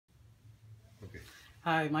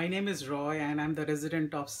Hi, my name is Roy and I'm the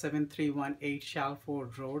resident of 7318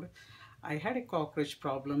 Shalford Road. I had a cockroach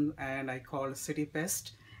problem and I called City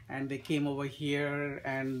Pest and they came over here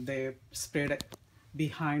and they sprayed it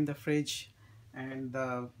behind the fridge and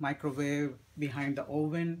the microwave, behind the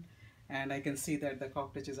oven, and I can see that the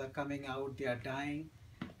cockroaches are coming out, they are dying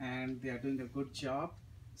and they are doing a good job.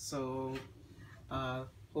 So uh,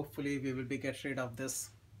 hopefully we will be get rid of this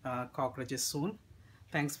cockroaches soon.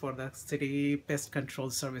 Thanks for the city pest control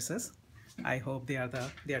services. I hope they are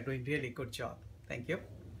doing really good job. Thank you.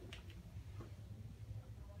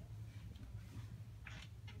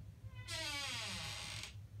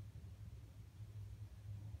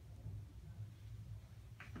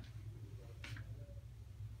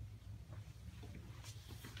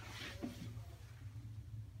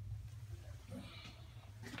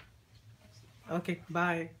 Okay,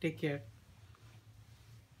 bye. Take care.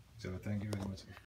 So thank you very much.